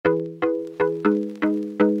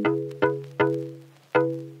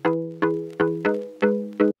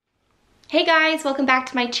Hey guys, welcome back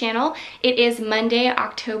to my channel. It is Monday,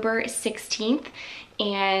 October 16th,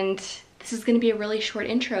 and this is gonna be a really short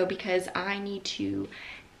intro because I need to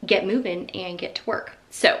get moving and get to work.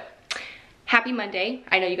 So, happy Monday.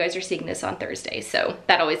 I know you guys are seeing this on Thursday, so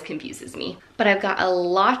that always confuses me. But I've got a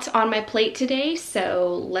lot on my plate today,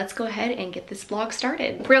 so let's go ahead and get this vlog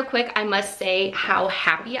started. Real quick, I must say how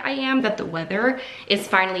happy I am that the weather is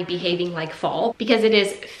finally behaving like fall because it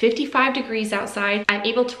is 55 degrees outside. I'm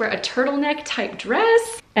able to wear a turtleneck type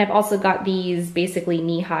dress. I've also got these basically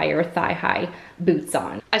knee-high or thigh-high boots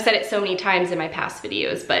on. I've said it so many times in my past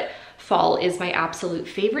videos, but fall is my absolute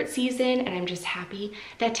favorite season, and I'm just happy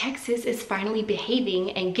that Texas is finally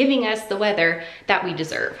behaving and giving us the weather that we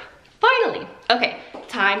deserve. Finally. Okay,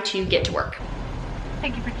 time to get to work.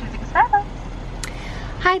 Thank you for choosing Starbucks.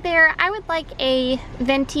 Hi there, I would like a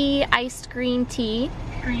venti iced green tea.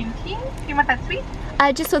 Green tea? Do you want that sweet?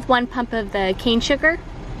 Just with 1 pump of the cane sugar.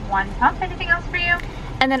 1 pump. Anything else for you?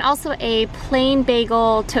 And then also a plain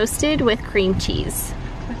bagel toasted with cream cheese.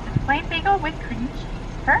 Toasted plain bagel with cream cheese.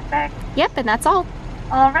 Perfect. Yep, and that's all.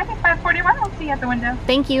 Alrighty, 5:41. I'll see you at the window.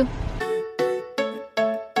 Thank you.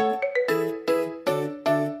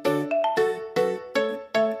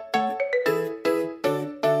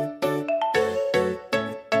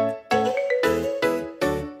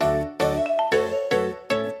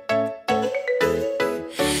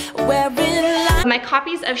 My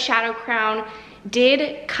copies of Shadow Crown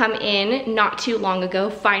did come in not too long ago.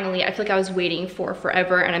 Finally, I feel like I was waiting for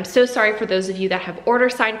forever, and I'm so sorry for those of you that have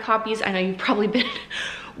ordered signed copies. I know you've probably been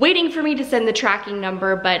waiting for me to send the tracking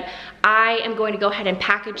number, but I am going to go ahead and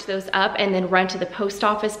package those up and then run to the post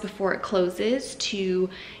office before it closes to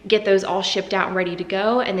get those all shipped out and ready to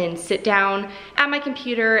go, and then sit down at my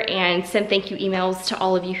computer and send thank you emails to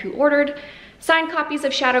all of you who ordered signed copies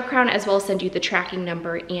of Shadow Crown, as well as send you the tracking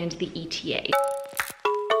number and the ETA.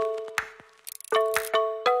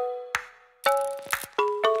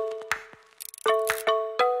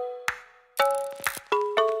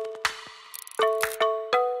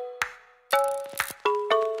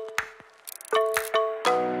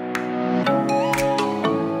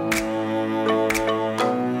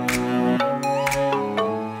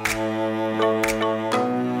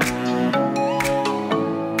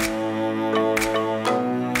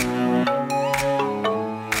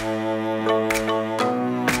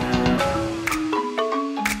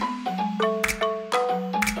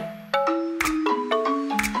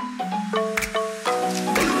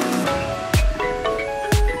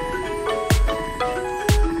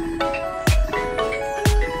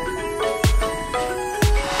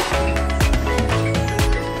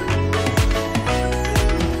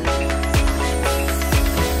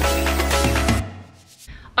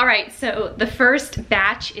 Alright, so the first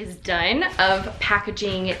batch is done of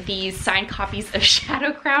packaging these signed copies of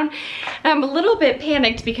Shadow Crown. I'm a little bit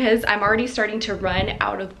panicked because I'm already starting to run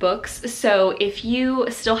out of books. So if you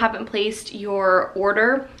still haven't placed your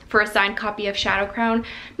order for a signed copy of Shadow Crown,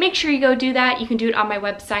 make sure you go do that. You can do it on my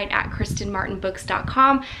website at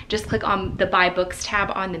kristenmartinbooks.com. Just click on the Buy Books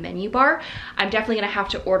tab on the menu bar. I'm definitely gonna have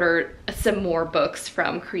to order some more books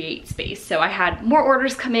from Create Space. So I had more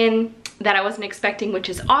orders come in that I wasn't expecting, which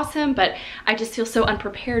is awesome, but I just feel so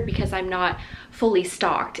unprepared because I'm not fully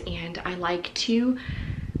stocked, and I like to,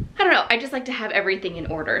 I don't know, I just like to have everything in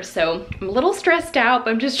order. So I'm a little stressed out,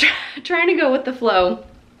 but I'm just trying to go with the flow.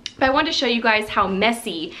 But I wanted to show you guys how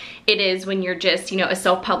messy it is when you're just, you know, a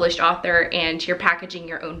self-published author and you're packaging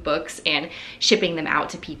your own books and shipping them out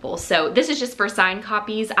to people. So this is just for signed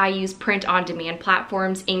copies. I use print-on-demand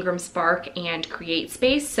platforms, Ingram Spark and Create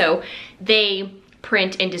Space. So they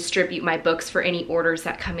print and distribute my books for any orders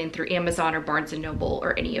that come in through Amazon or Barnes & Noble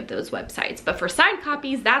or any of those websites. But for signed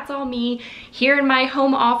copies, that's all me here in my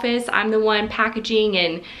home office. I'm the one packaging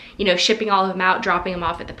and, you know, shipping all of them out, dropping them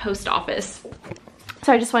off at the post office.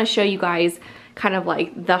 So I just want to show you guys kind of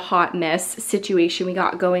like the hot mess situation we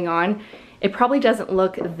got going on. It probably doesn't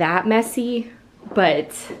look that messy,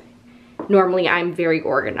 but normally I'm very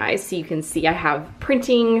organized. So you can see I have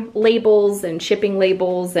printing labels and shipping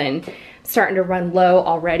labels, and starting to run low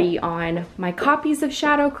already on my copies of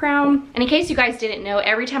Shadow Crown. And in case you guys didn't know,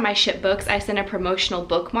 every time I ship books, I send a promotional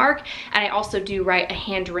bookmark, and I also do write a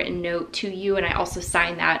handwritten note to you, and I also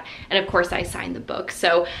sign that, and of course I sign the book.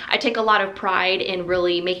 So I take a lot of pride in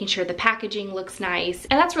really making sure the packaging looks nice,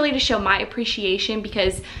 and that's really to show my appreciation,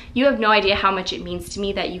 because you have no idea how much it means to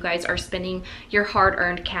me that you guys are spending your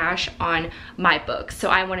hard-earned cash on my books. So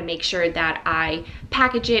I want to make sure that I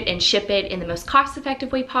package it and ship it in the most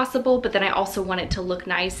cost-effective way possible, but then I also want it to look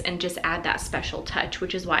nice and just add that special touch,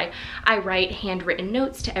 which is why I write handwritten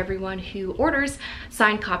notes to everyone who orders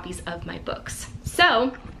signed copies of my books.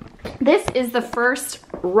 So This is the first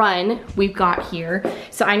run we've got here.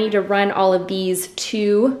 So I need to run all of these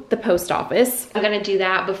to the post office. I'm gonna do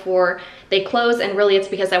that before they close, and really it's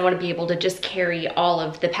because I want to be able to just carry all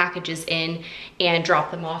of the packages in and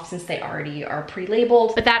drop them off since they already are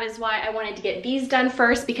pre-labeled. But that is why I wanted to get these done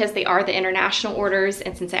first, because they are the international orders,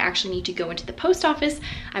 and since I actually need to go into the post office,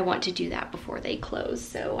 I want to do that before they close.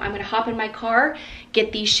 So I'm gonna hop in my car,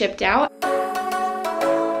 get these shipped out.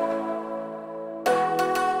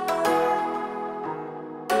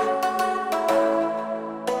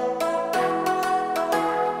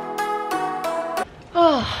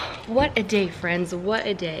 Oh, what a day, friends, what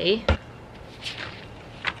a day.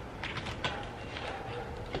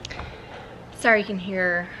 Sorry you can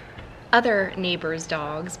hear other neighbors'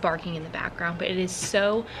 dogs barking in the background, but it is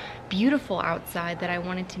so beautiful outside that I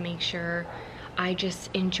wanted to make sure I just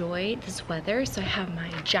enjoy this weather. So I have my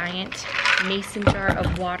giant mason jar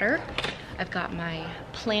of water. I've got my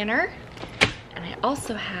planner, and I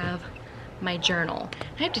also have my journal.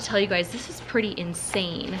 I have to tell you guys, this is pretty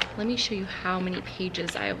insane. Let me show you how many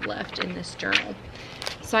pages I have left in this journal.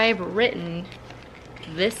 So I have written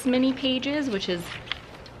this many pages, which is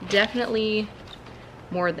definitely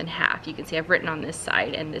more than half. You can see I've written on this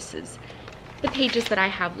side, and this is the pages that I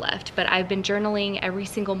have left. But I've been journaling every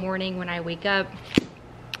single morning when I wake up,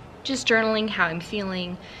 just journaling how I'm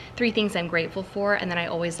feeling, 3 things I'm grateful for, and then I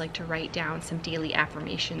always like to write down some daily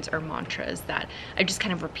affirmations or mantras that I just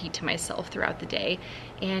kind of repeat to myself throughout the day.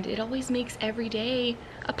 And it always makes every day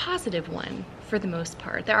a positive one for the most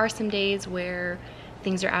part. There are some days where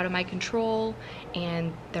things are out of my control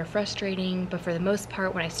and they're frustrating, but for the most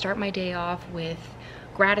part, when I start my day off with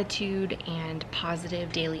gratitude and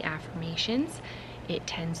positive daily affirmations, it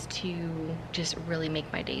tends to just really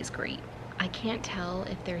make my days great. I can't tell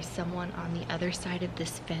if there's someone on the other side of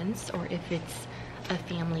this fence or if it's a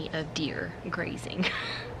family of deer grazing.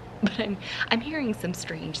 But I'm hearing some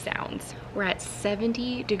strange sounds. We're at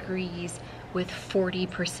 70 degrees with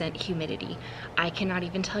 40% humidity. I cannot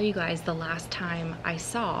even tell you guys the last time I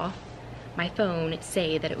saw my phone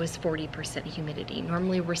say that it was 40% humidity.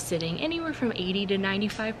 Normally we're sitting anywhere from 80 to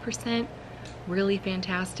 95%. Really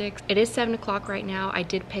fantastic. It is 7 o'clock right now. I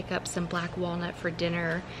did pick up some black walnut for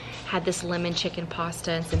dinner, had this lemon chicken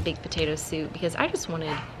pasta and some baked potato soup because I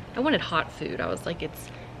wanted hot food. I was like, it's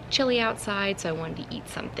chilly outside, so I wanted to eat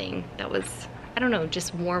something that was, I don't know,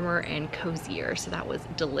 just warmer and cozier, so that was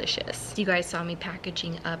delicious. You guys saw me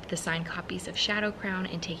packaging up the signed copies of Shadow Crown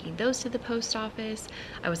and taking those to the post office.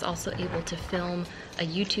 I was also able to film a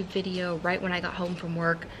YouTube video right when I got home from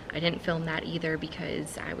work. I didn't film that either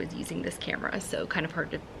because I was using this camera, so kind of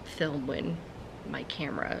hard to film when my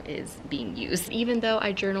camera is being used. Even though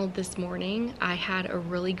I journaled this morning, I had a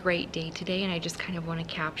really great day today, and I just kind of want to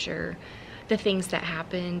capture the things that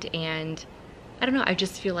happened, and I don't know, I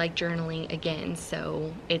just feel like journaling again,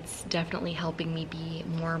 so it's definitely helping me be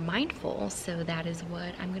more mindful. So that is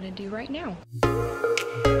what I'm gonna do right now.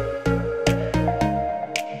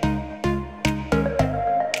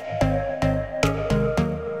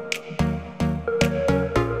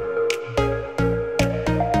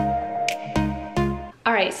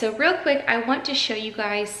 All right, so real quick, I want to show you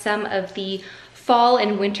guys some of the fall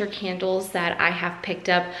and winter candles that I have picked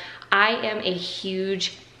up. I am a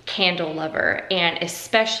huge candle lover, and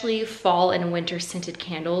especially fall and winter scented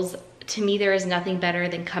candles. To me, there is nothing better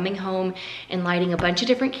than coming home and lighting a bunch of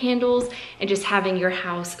different candles and just having your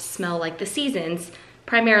house smell like the seasons,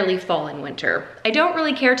 primarily fall and winter. I don't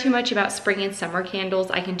really care too much about spring and summer candles.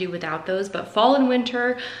 I can do without those, but fall and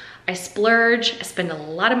winter, I splurge. I spend a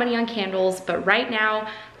lot of money on candles, but right now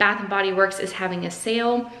Bath & Body Works is having a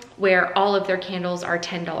sale where all of their candles are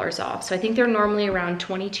 $10 off. So I think they're normally around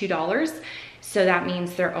 $22. So that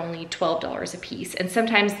means they're only $12 a piece. And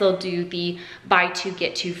sometimes they'll do the buy 2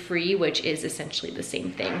 get 2 free, which is essentially the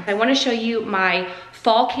same thing. I wanna show you my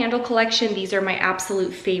fall candle collection. These are my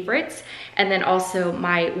absolute favorites. And then also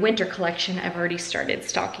my winter collection, I've already started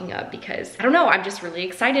stocking up because, I don't know, I'm just really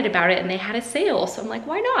excited about it, and they had a sale. So I'm like,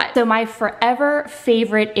 why not? So my forever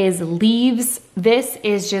favorite is Leaves. This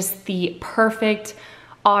is just the perfect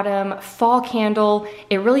autumn fall candle.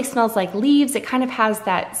 It really smells like leaves. It kind of has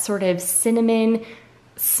that sort of cinnamon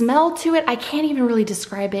smell to it. I can't even really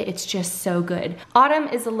describe it. It's just so good. Autumn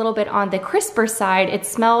is a little bit on the crisper side. It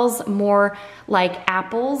smells more like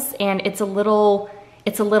apples, and it's a little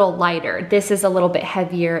lighter. This is a little bit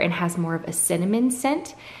heavier and has more of a cinnamon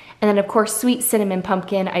scent. And then of course, sweet cinnamon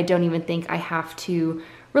pumpkin. I don't even think I have to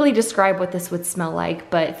really describe what this would smell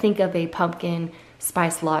like, but think of a pumpkin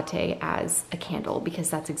spice latte as a candle because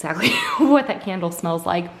that's exactly what that candle smells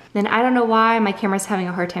like. Then I don't know why my camera's having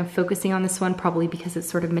a hard time focusing on this one, probably because it's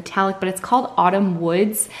sort of metallic, but it's called Autumn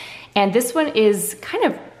Woods. And this one is kind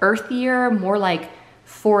of earthier, more like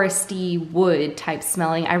foresty wood type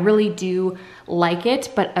smelling. I really do like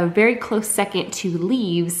it, but a very close second to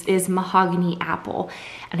Leaves is Mahogany Apple.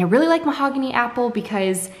 And I really like Mahogany Apple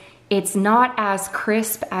because it's not as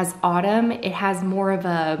crisp as Autumn. It has more of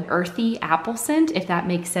a earthy apple scent, if that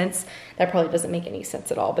makes sense. That probably doesn't make any sense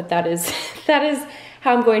at all, but that is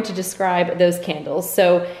how I'm going to describe those candles.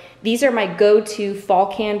 So these are my go-to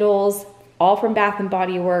fall candles, all from Bath &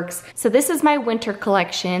 Body Works. So this is my winter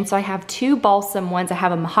collection. So I have two balsam ones. I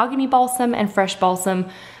have a mahogany balsam and fresh balsam.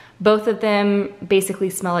 Both of them basically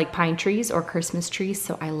smell like pine trees or Christmas trees,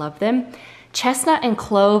 so I love them. Chestnut and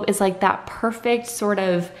clove is like that perfect sort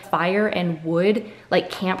of fire and wood,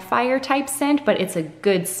 like campfire type scent, but it's a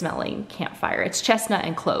good smelling campfire. It's chestnut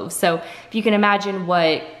and clove. So if you can imagine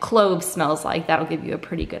what clove smells like, that'll give you a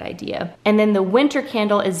pretty good idea. And then the winter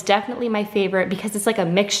candle is definitely my favorite because it's like a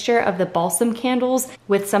mixture of the balsam candles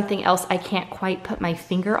with something else I can't quite put my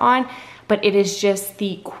finger on, but it is just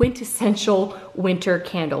the quintessential winter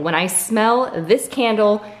candle. When I smell this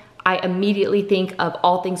candle, I immediately think of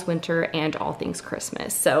all things winter and all things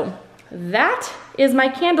Christmas. So that is my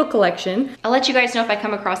candle collection. I'll let you guys know if I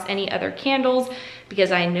come across any other candles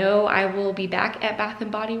because I know I will be back at Bath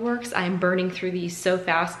 & Body Works. I'm burning through these so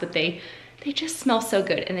fast, but they just smell so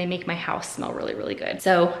good and they make my house smell really, really good.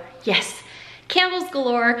 So yes, candles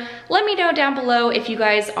galore. Let me know down below if you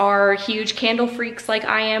guys are huge candle freaks like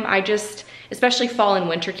I am. Especially fall and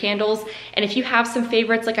winter candles. And if you have some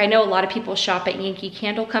favorites, like I know a lot of people shop at Yankee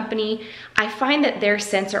Candle Company, I find that their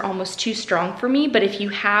scents are almost too strong for me, but if you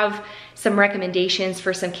have some recommendations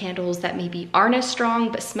for some candles that maybe aren't as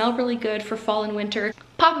strong but smell really good for fall and winter,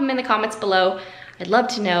 pop them in the comments below. I'd love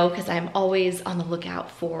to know because I'm always on the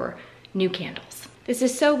lookout for new candles. This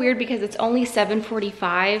is so weird because it's only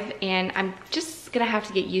 7:45 and I'm just gonna have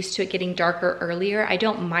to get used to it getting darker earlier. I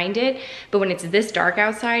don't mind it, but when it's this dark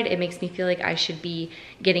outside, it makes me feel like I should be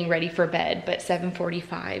getting ready for bed, but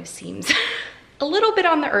 7:45 seems a little bit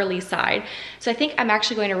on the early side. So I think I'm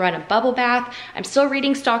actually going to run a bubble bath. I'm still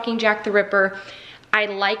reading Stalking Jack the Ripper. I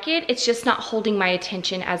like it, it's just not holding my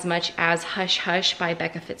attention as much as Hush Hush by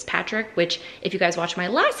Becca Fitzpatrick, which if you guys watch my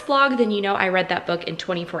last vlog, then you know I read that book in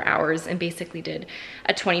 24 hours and basically did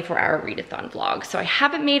a 24-hour readathon vlog. So I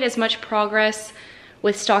haven't made as much progress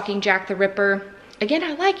with Stalking Jack the Ripper. Again,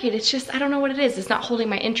 I like it, it's just, I don't know what it is, it's not holding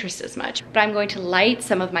my interest as much. But I'm going to light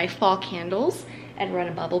some of my fall candles and run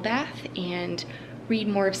a bubble bath and read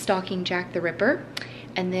more of Stalking Jack the Ripper.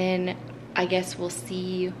 And then I guess we'll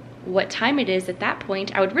see what time it is at that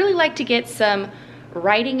point. I would really like to get some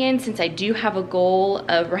writing in since I do have a goal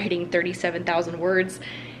of writing 37,000 words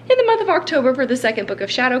in the month of October for the second book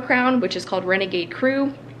of Shadow Crown, which is called Renegade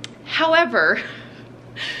Crew. However,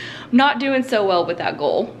 I'm not doing so well with that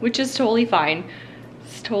goal, which is totally fine.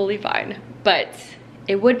 It's totally fine. But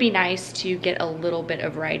it would be nice to get a little bit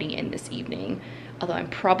of writing in this evening, although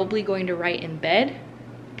I'm probably going to write in bed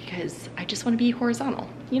because I just want to be horizontal,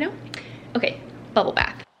 you know? Okay, bubble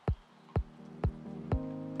bath.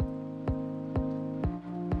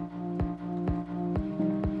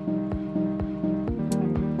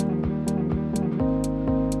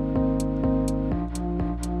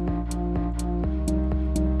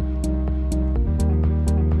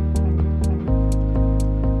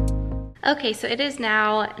 Okay, so it is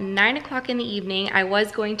now 9 o'clock in the evening. I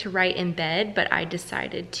was going to write in bed, but I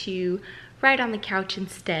decided to write on the couch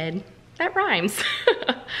instead. That rhymes.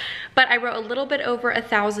 But I wrote a little bit over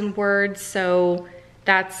 1,000 words, so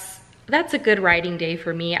that's a good writing day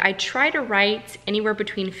for me. I try to write anywhere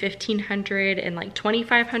between 1,500 and like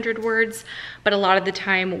 2,500 words, but a lot of the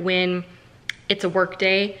time when it's a work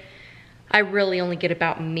day, I really only get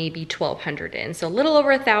about maybe 1,200 in. So a little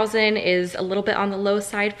over 1,000 is a little bit on the low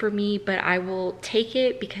side for me, but I will take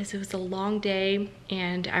it because it was a long day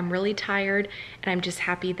and I'm really tired and I'm just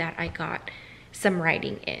happy that I got some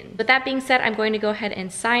writing in. With that being said, I'm going to go ahead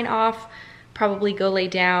and sign off, probably go lay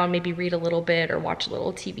down, maybe read a little bit or watch a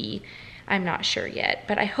little TV. I'm not sure yet,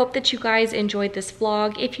 but I hope that you guys enjoyed this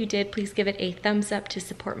vlog. If you did, please give it a thumbs up to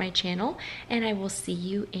support my channel and I will see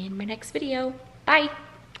you in my next video. Bye.